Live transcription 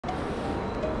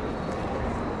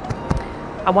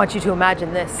want you to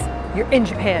imagine this. You're in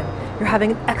Japan, you're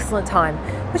having an excellent time,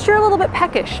 but you're a little bit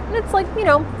peckish. And it's like,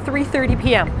 3:30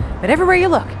 p.m. But everywhere you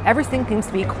look, everything seems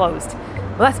to be closed.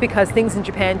 Well, that's because things in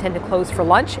Japan tend to close for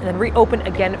lunch and then reopen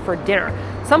again for dinner.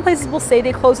 Some places will say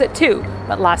they close at 2,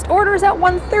 but last order is at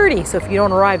 1:30. So if you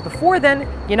don't arrive before then,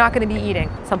 you're not going to be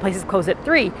eating. Some places close at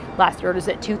 3, last order is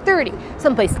at 2:30.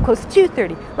 Some places close at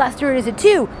 2:30, last order is at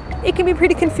 2. It can be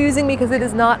pretty confusing because it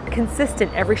is not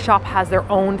consistent. Every shop has their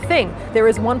own thing. There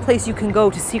is one place you can go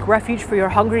to seek refuge for your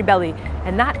hungry belly,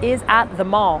 and that is at the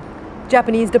mall.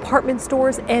 Japanese department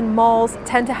stores and malls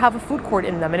tend to have a food court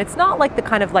in them, and it's not like the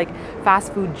kind of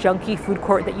fast food junky food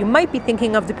court that you might be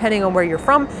thinking of depending on where you're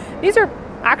from. These are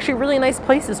actually really nice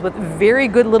places with very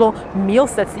good little meal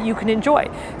sets that you can enjoy.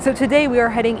 So today we are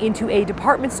heading into a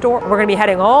department store. We're going to be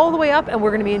heading all the way up and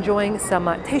we're going to be enjoying some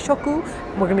teishoku.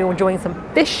 We're going to be enjoying some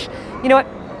fish. You know what?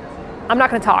 I'm not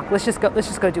going to talk. Let's just go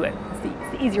do it.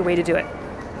 It's the easier way to do it.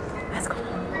 Let's go.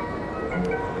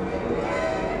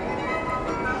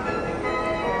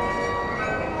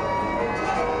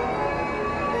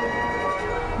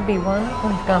 B1,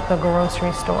 we've got the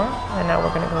grocery store, and now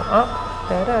we're going to go up.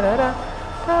 Da da da da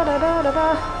da da da da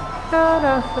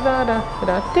da da da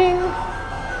da ding.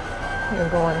 You're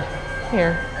going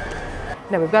here.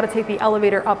 Now we've got to take the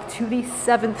elevator up to the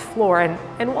 7th floor,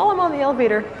 and while I'm on the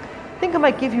elevator, I think I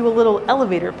might give you a little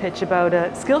elevator pitch about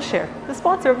Skillshare, the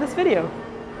sponsor of this video.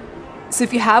 So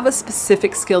if you have a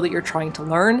specific skill that you're trying to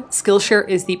learn, Skillshare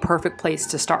is the perfect place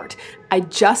to start. I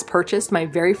just purchased my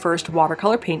very first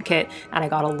watercolor paint kit and I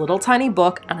got a little tiny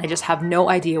book and I just have no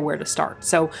idea where to start.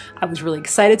 So I was really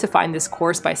excited to find this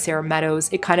course by Sarah Meadows.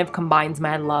 It kind of combines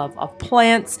my love of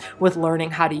plants with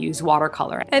learning how to use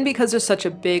watercolor. And because there's such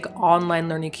a big online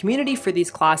learning community for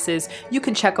these classes, you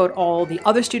can check out all the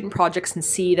other student projects and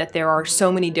see that there are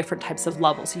so many different types of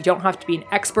levels. You don't have to be an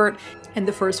expert. And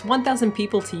the first 1,000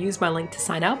 people to use my link to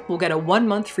sign up will get a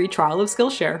 1-month free trial of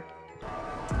Skillshare.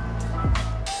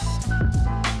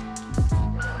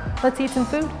 Let's eat some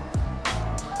food.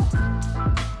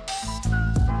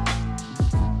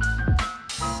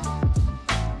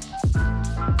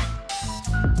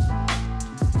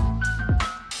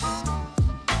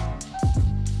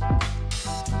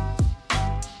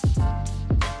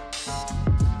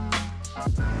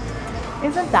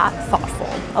 Isn't that thoughtful?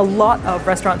 A lot of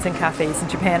restaurants and cafes in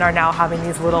Japan are now having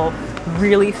these little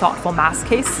really thoughtful mask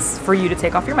cases for you to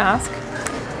take off your mask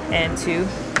and to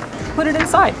put it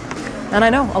inside. And I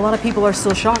know a lot of people are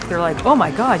still shocked. They're like, oh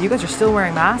my God, you guys are still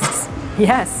wearing masks?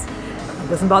 Yes, it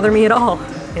doesn't bother me at all.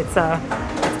 It's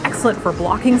excellent for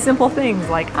blocking simple things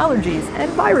like allergies and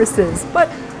viruses.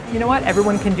 But you know what?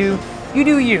 Everyone can do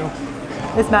you.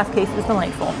 This mask case is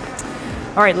delightful.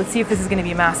 All right, let's see if this is going to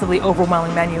be a massively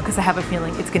overwhelming menu because I have a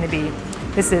feeling it's going to be.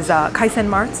 This is Kaisen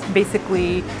Mart.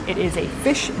 Basically, it is a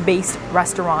fish-based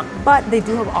restaurant, but they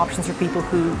do have options for people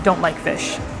who don't like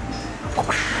fish.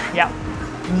 Yeah,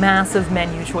 massive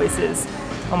menu choices.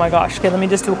 Oh my gosh. Okay, let me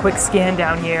just do a quick scan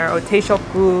down here. Oh,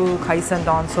 teishoku, kaisen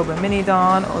don, soba mini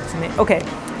don, otsumi. Okay.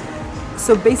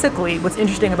 So basically, what's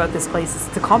interesting about this place is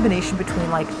it's a combination between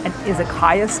like an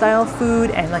izakaya style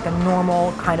food and like a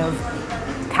normal kind of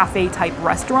cafe type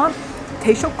restaurant.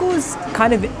 Teishoku is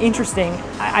kind of interesting.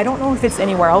 I don't know if it's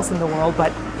anywhere else in the world,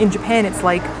 but in Japan it's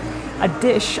like a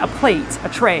dish, a plate, a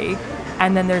tray,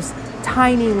 and then there's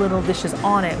tiny little dishes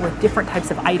on it with different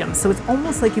types of items. So it's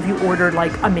almost like if you ordered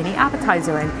like a mini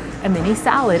appetizer and a mini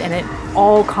salad and it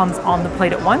all comes on the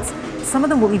plate at once. Some of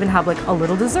them will even have like a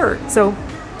little dessert. So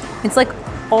it's like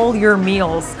all your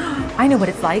meals. I know what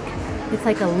it's like. It's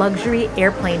like a luxury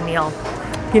airplane meal.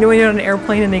 You know when you're on an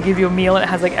airplane and they give you a meal and it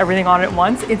has like everything on it at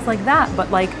once? It's like that,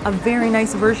 but like a very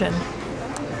nice version.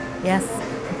 Yes,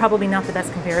 probably not the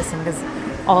best comparison because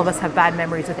all of us have bad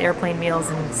memories with airplane meals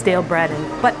and stale bread,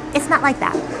 but it's not like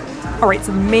that. All right,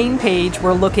 so main page,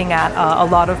 we're looking at a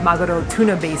lot of maguro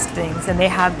tuna-based things, and they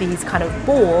have these kind of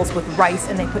bowls with rice,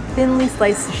 and they put thinly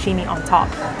sliced sashimi on top.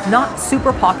 Not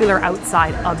super popular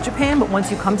outside of Japan, but once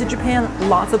you come to Japan,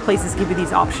 lots of places give you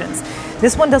these options.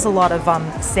 This one does a lot of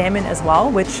salmon as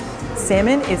well, which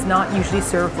salmon is not usually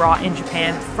served raw in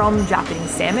Japan from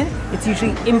Japanese salmon. It's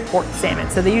usually import salmon.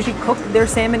 So they usually cook their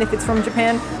salmon if it's from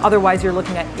Japan. Otherwise, you're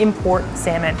looking at import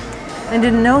salmon. I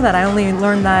didn't know that. I only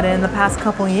learned that in the past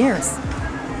couple of years.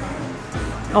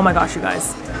 Oh my gosh, you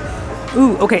guys.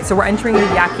 Ooh, okay, so we're entering the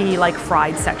yaki, like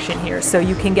fried section here. So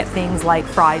you can get things like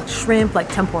fried shrimp, like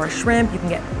tempura shrimp. You can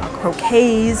get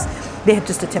croquets. They have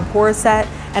just a tempura set,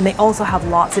 and they also have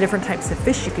lots of different types of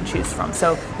fish you can choose from.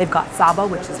 So they've got saba,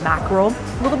 which is mackerel,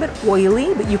 a little bit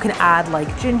oily, but you can add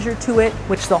like ginger to it,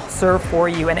 which they'll serve for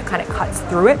you, and it kind of cuts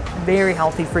through it. Very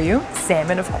healthy for you.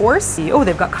 Salmon, of course. Oh,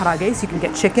 they've got karage, so you can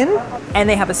get chicken. And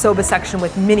they have a soba section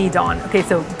with mini don. Okay,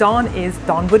 so don is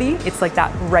donburi. It's like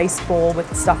that rice bowl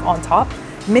with stuff on top.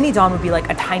 Mini don would be like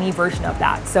a tiny version of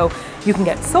that. So you can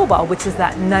get soba, which is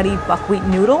that nutty buckwheat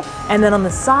noodle. And then on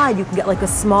the side, you can get like a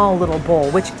small little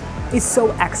bowl, which is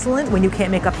so excellent when you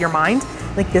can't make up your mind.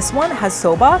 Like this one has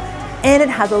soba, and it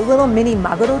has a little mini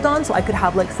maguro don, so I could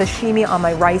have like sashimi on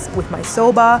my rice with my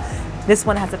soba. This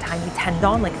one has a tiny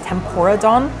tendon, like tempura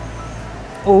don.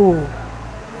 Oh,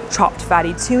 chopped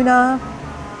fatty tuna.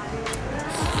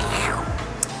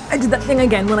 I did that thing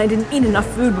again when I didn't eat enough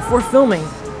food before filming.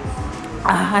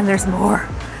 And there's more.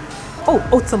 Oh,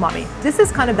 otsumami. This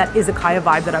is kind of that izakaya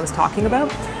vibe that I was talking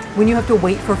about. When you have to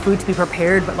wait for food to be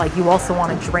prepared, but like you also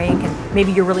want to drink, and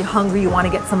maybe you're really hungry, you want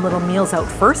to get some little meals out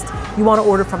first, you want to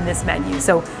order from this menu.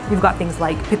 So you've got things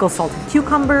like pickled salted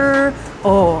cucumber,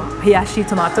 hayashi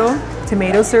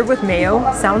tomato served with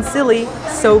mayo. Sounds silly,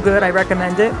 so good, I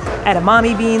recommend it.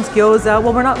 Edamame beans, gyoza.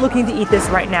 Well, we're not looking to eat this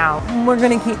right now. We're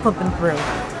gonna keep flipping through.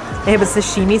 They have a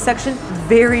sashimi section,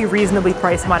 very reasonably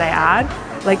priced, might I add.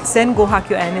 Like sen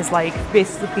gohakyu-en is like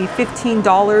basically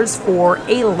 $15 for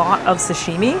a lot of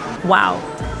sashimi. Wow.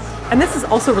 And this is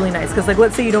also really nice because like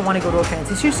let's say you don't want to go to a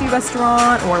fancy sushi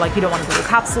restaurant, or like you don't want to go to a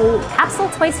capsule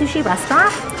toy sushi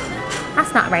restaurant.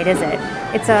 That's not right, is it?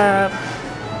 It's a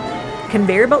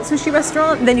conveyor belt sushi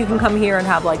restaurant. Then you can come here and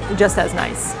have like just as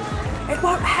nice. It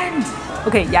won't end.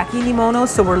 Okay, yaki nimono,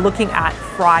 so we're looking at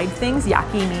fried things.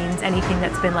 Yaki means anything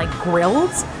that's been like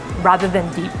grilled rather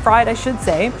than deep fried, I should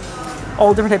say.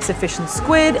 All different types of fish and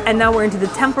squid, and now we're into the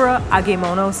tempura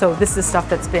agemono, so this is stuff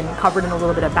that's been covered in a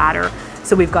little bit of batter.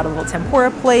 So we've got a little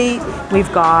tempura plate,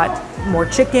 we've got more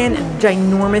chicken and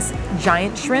ginormous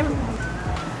giant shrimp.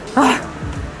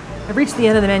 I've reached the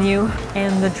end of the menu,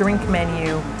 and the drink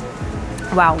menu.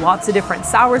 Wow, lots of different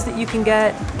sours that you can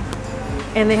get.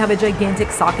 And they have a gigantic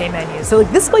sake menu. So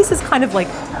like this place is kind of like,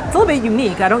 it's a little bit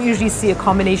unique. I don't usually see a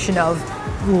combination of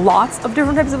lots of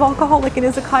different types of alcohol like in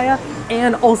izakaya,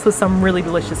 and also some really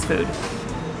delicious food.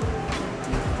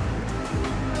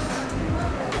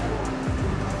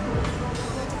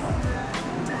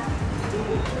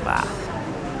 Wow.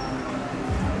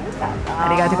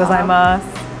 Arigatou gozaimasu.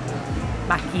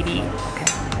 Makiri.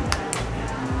 Okay.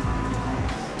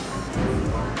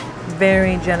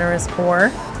 Very generous pour.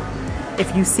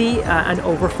 If you see an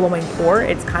overflowing pour,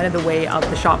 it's kind of the way of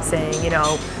the shop saying, you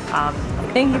know,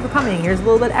 thank you for coming, here's a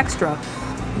little bit extra.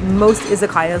 Most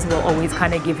izakayas will always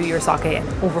kind of give you your sake and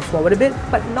overflow it a bit,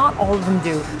 but not all of them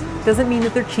do. Doesn't mean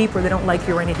that they're cheap or they don't like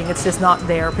you or anything, it's just not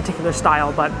their particular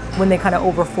style, but when they kind of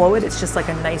overflow it, it's just like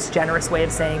a nice, generous way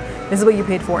of saying, this is what you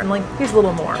paid for, and like, here's a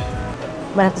little more.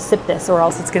 I'm gonna have to sip this or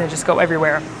else it's gonna just go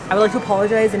everywhere. I would like to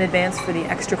apologize in advance for the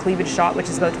extra cleavage shot which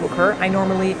is about to occur. I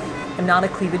normally am not a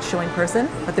cleavage showing person,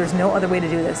 but there's no other way to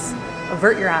do this.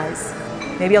 Avert your eyes.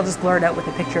 Maybe I'll just blur it out with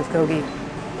a picture of Kogi.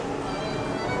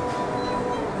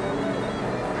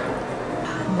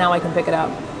 Now I can pick it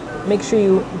up. Make sure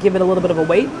you give it a little bit of a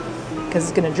wait because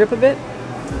it's gonna drip a bit.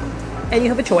 And you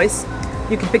have a choice.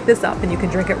 You can pick this up and you can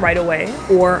drink it right away,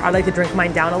 or I like to drink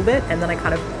mine down a bit and then I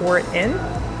kind of pour it in.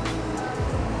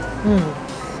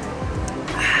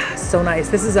 So nice.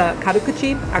 This is a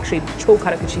karukuchi, actually cho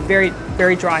karukuchi, very,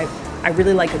 very dry. I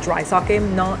really like a dry sake,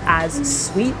 not as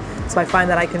sweet. So I find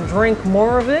that I can drink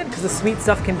more of it because the sweet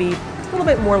stuff can be a little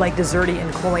bit more like desserty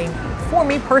and cloying for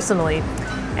me personally.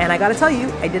 And I gotta tell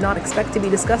you, I did not expect to be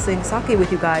discussing sake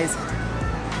with you guys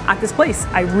at this place.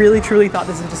 I really truly thought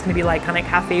this was just gonna be like kind of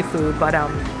cafe food, but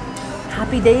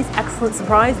happy days, excellent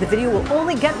surprise. The video will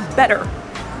only get better.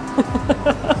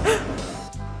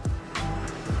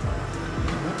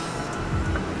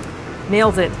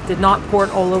 Nailed it. Did not pour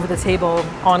it all over the table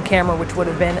on camera, which would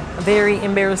have been very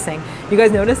embarrassing. You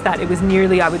guys noticed that it was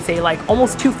nearly, I would say, like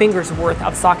almost 2 fingers worth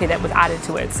of sake that was added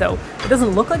to it. So it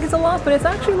doesn't look like it's a lot, but it's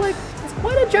actually like, it's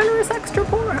quite a generous extra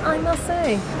pour, I must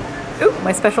say. Ooh,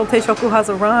 my special teishoku has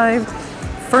arrived.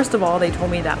 First of all, they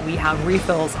told me that we have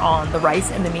refills on the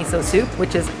rice and the miso soup,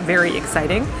 which is very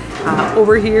exciting.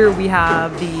 Over here, we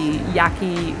have the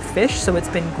yaki fish, so it's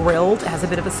been grilled. It has a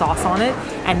bit of a sauce on it.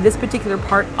 And this particular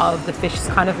part of the fish is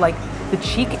kind of like the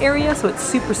cheek area, so it's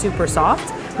super, super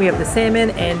soft. We have the salmon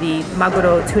and the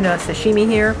maguro tuna sashimi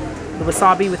here. the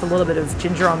wasabi with a little bit of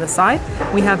ginger on the side.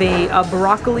 We have a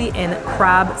broccoli and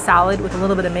crab salad with a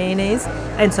little bit of mayonnaise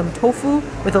and some tofu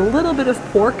with a little bit of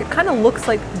pork. It kind of looks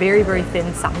like very, very thin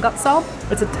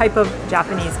samgyeopsal. It's a type of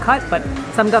Japanese cut, but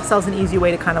samgyeopsal is an easy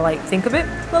way to kind of like think of it.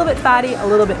 A little bit fatty, a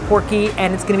little bit porky,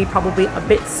 and it's going to be probably a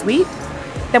bit sweet.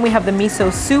 Then we have the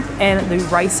miso soup and the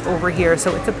rice over here,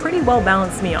 so it's a pretty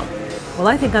well-balanced meal. Well,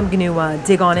 I think I'm going to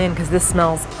dig on in because this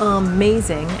smells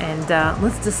amazing, and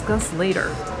let's discuss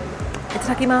later.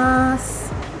 Itadakimasu!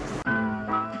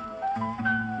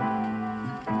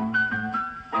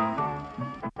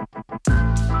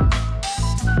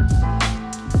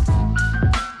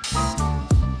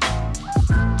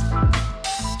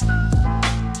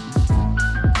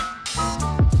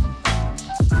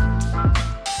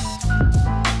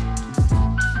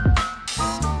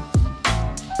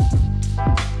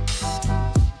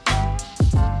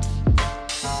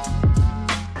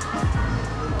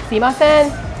 Sumimasen.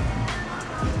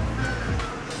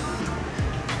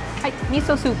 Hai,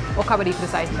 miso soup o kabari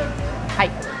kudasai. Hai.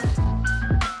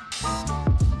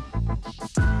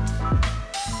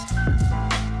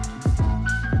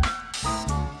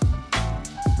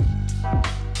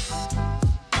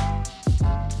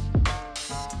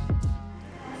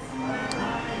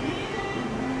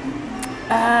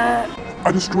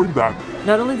 I destroyed that.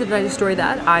 Not only did I destroy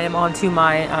that, I am on to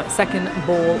my second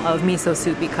bowl of miso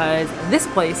soup because this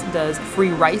place does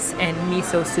free rice and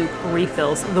miso soup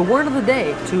refills. The word of the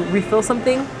day to refill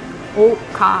something,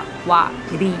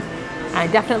 okawari. I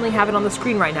definitely have it on the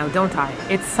screen right now, don't I?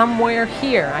 It's somewhere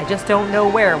here. I just don't know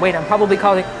where. Wait, I'm probably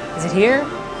calling. Is it here?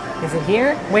 Is it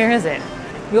here? Where is it?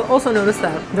 You'll also notice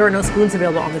that there are no spoons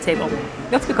available on the table.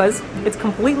 That's because it's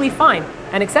completely fine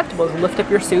and acceptable to lift up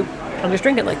your soup and just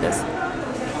drink it like this.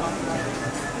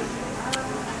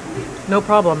 No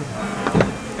problem.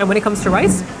 And when it comes to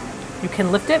rice, you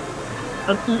can lift it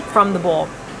and eat from the bowl.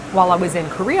 While I was in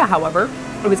Korea, however,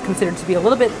 it was considered to be a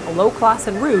little bit low class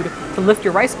and rude to lift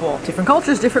your rice bowl. Different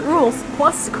cultures, different rules.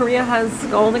 Plus, Korea has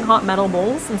scalding hot metal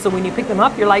bowls, and so when you pick them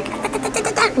up, you're like,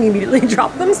 and you immediately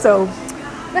drop them, so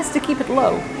best to keep it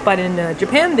low. But in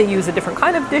Japan, they use a different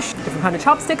kind of dish, different kind of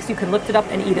chopsticks. You can lift it up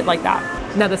and eat it like that.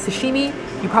 Now the sashimi,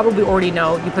 you probably already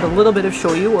know, you put a little bit of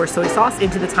shoyu or soy sauce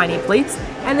into the tiny plates,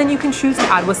 and then you can choose to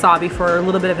add wasabi for a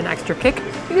little bit of an extra kick.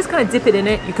 You just kind of dip it in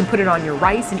it. You can put it on your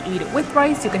rice and eat it with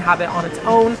rice. You can have it on its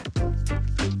own.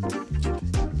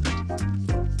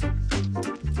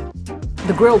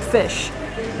 The grilled fish,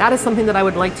 that is something that I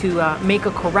would like to make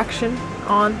a correction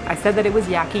on. I said that it was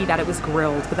yaki, that it was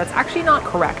grilled, but that's actually not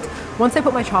correct. Once I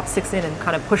put my chopsticks in and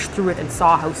kind of pushed through it and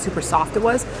saw how super soft it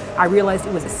was, I realized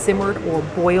it was simmered or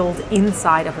boiled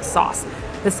inside of a sauce.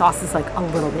 The sauce is like a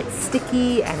little bit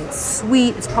sticky and it's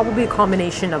sweet. It's probably a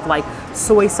combination of like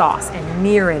soy sauce and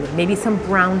mirin, maybe some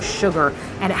brown sugar,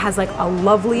 and it has like a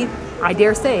lovely, I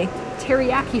dare say,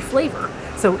 teriyaki flavor.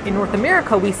 So in North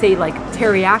America, we say like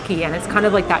teriyaki, and it's kind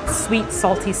of like that sweet,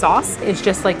 salty sauce. It's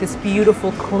just like this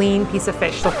beautiful, clean piece of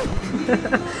fish. So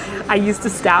I used to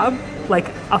stab like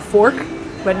a fork,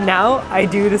 but now I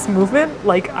do this movement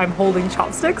like I'm holding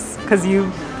chopsticks, because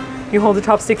you hold the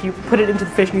chopstick, you put it into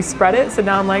the fish, and you spread it. So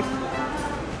now I'm like,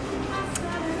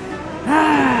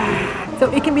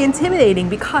 So it can be intimidating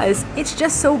because it's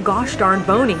just so gosh darn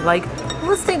bony. Like,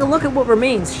 let's take a look at what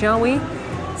remains, shall we?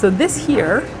 So this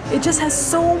here, it just has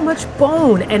so much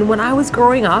bone. And when I was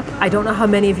growing up, I don't know how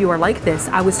many of you are like this,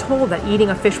 I was told that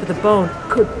eating a fish with a bone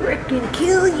could frickin'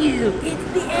 kill you.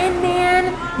 It's the end,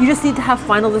 man. You just need to have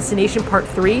Final Destination Part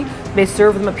 3. They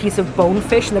serve them a piece of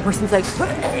bonefish and the person's like,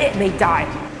 and they die.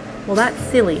 Well, that's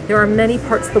silly. There are many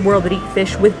parts of the world that eat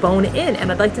fish with bone in,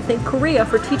 and I'd like to thank Korea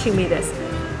for teaching me this.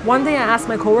 One day I asked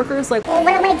my coworkers, like, well,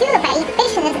 what do I do if I eat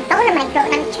fish and there's a bone in my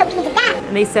throat and I'm choking to death?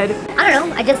 And they said, I don't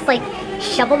know, I just like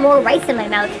shovel more rice in my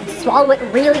mouth and swallow it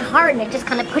really hard and it just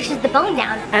kind of pushes the bone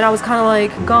down. And I was kind of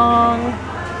like, gong.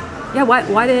 Yeah,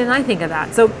 why didn't I think of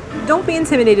that? So don't be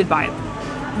intimidated by it.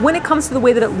 When it comes to the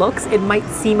way that it looks, it might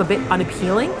seem a bit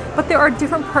unappealing, but there are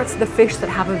different parts of the fish that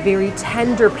have a very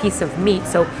tender piece of meat.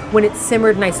 So when it's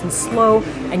simmered nice and slow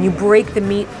and you break the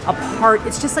meat apart,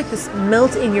 it's just like this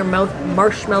melt in your mouth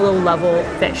marshmallow level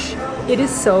fish. It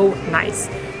is so nice.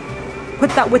 Put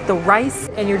that with the rice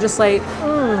and you're just like,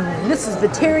 this is the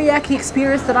teriyaki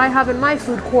experience that I have in my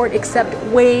food court, except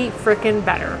way frickin'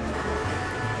 better.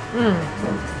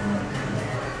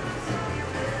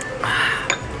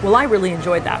 Well, I really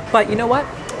enjoyed that, but you know what?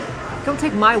 Don't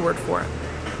take my word for it.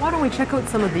 Why don't we check out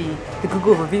some of the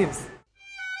Google reviews?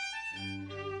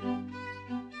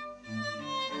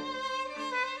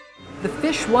 The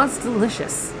fish was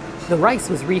delicious. The rice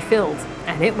was refilled,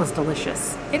 and it was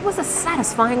delicious. It was a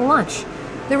satisfying lunch.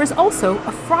 There is also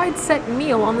a fried set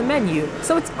meal on the menu,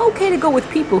 so it's okay to go with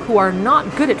people who are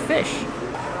not good at fish.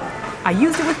 I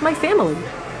used it with my family.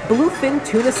 Bluefin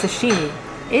tuna sashimi.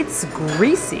 It's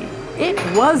greasy. It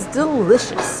was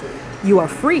delicious. You are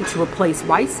free to replace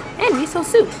rice and miso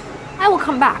soup. I will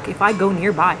come back if I go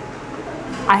nearby.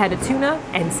 I had a tuna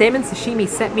and salmon sashimi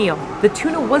set meal. The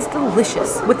tuna was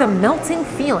delicious with a melting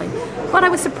feeling, but I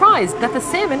was surprised that the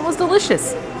salmon was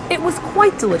delicious. It was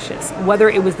quite delicious, whether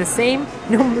it was the same,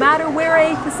 no matter where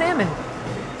I ate the salmon.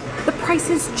 The price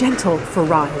is gentle for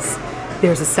rise.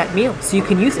 There's a set meal, so you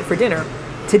can use it for dinner.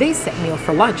 Today's set meal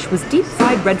for lunch was deep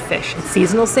fried redfish,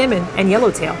 seasonal salmon, and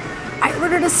yellowtail. I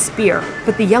ordered a spear,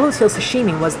 but the yellowtail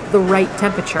sashimi was the right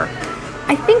temperature.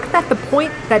 I think that the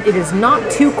point that it is not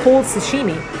too cold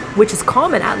sashimi, which is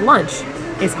common at lunch,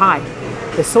 is high.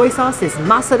 The soy sauce is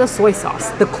Masada soy sauce.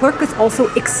 The clerk is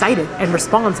also excited and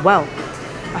responds well.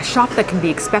 A shop that can be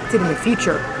expected in the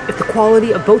future if the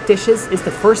quality of both dishes is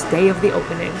the first day of the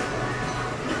opening.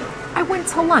 I went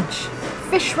to lunch.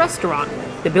 Fish restaurant.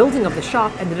 The building of the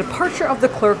shop and the departure of the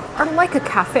clerk are like a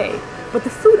cafe, but the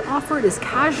food offered is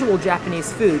casual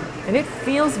Japanese food, and it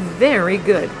feels very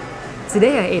good.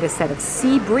 Today I ate a set of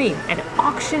sea bream and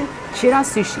auction chira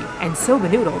sushi and soba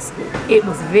noodles. It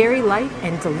was very light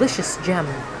and delicious gem.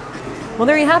 Well,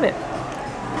 there you have it.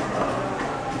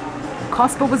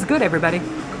 Costco was good, everybody.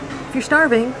 If you're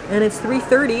starving and it's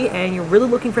 3:30 and you're really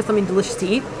looking for something delicious to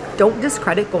eat, don't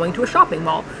discredit going to a shopping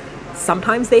mall.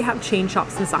 Sometimes they have chain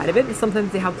shops inside of it, and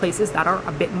sometimes they have places that are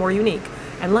a bit more unique.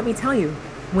 And let me tell you,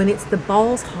 when it's the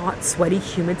balls hot, sweaty,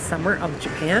 humid summer of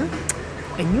Japan,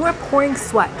 and you are pouring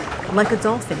sweat like a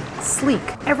dolphin, sleek,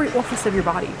 every orifice of your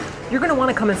body, you're gonna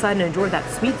wanna come inside and enjoy that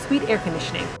sweet, sweet air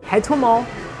conditioning. Head to a mall,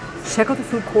 check out the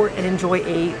food court, and enjoy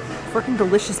a freaking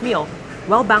delicious meal.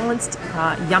 Well balanced,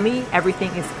 yummy, everything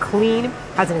is clean,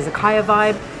 has an izakaya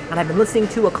vibe, and I've been listening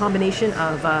to a combination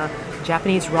of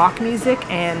Japanese rock music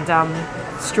and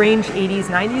strange 80s,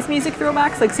 90s music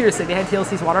throwbacks. Like seriously, they had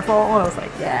TLC's Waterfall, and I was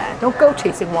like, yeah, don't go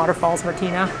chasing waterfalls,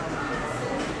 Martina.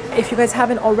 If you guys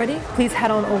haven't already, please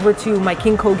head on over to my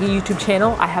King Kogi YouTube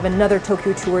channel. I have another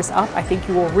Tokyo tours up. I think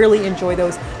you will really enjoy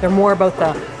those. They're more about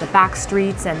the back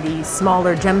streets and the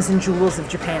smaller gems and jewels of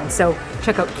Japan. So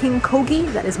check out King Kogi,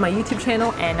 that is my YouTube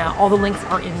channel, and all the links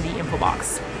are in the info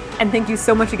box. And thank you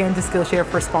so much again to Skillshare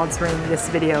for sponsoring this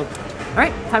video. All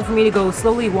right, time for me to go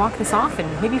slowly walk this off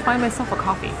and maybe find myself a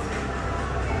coffee.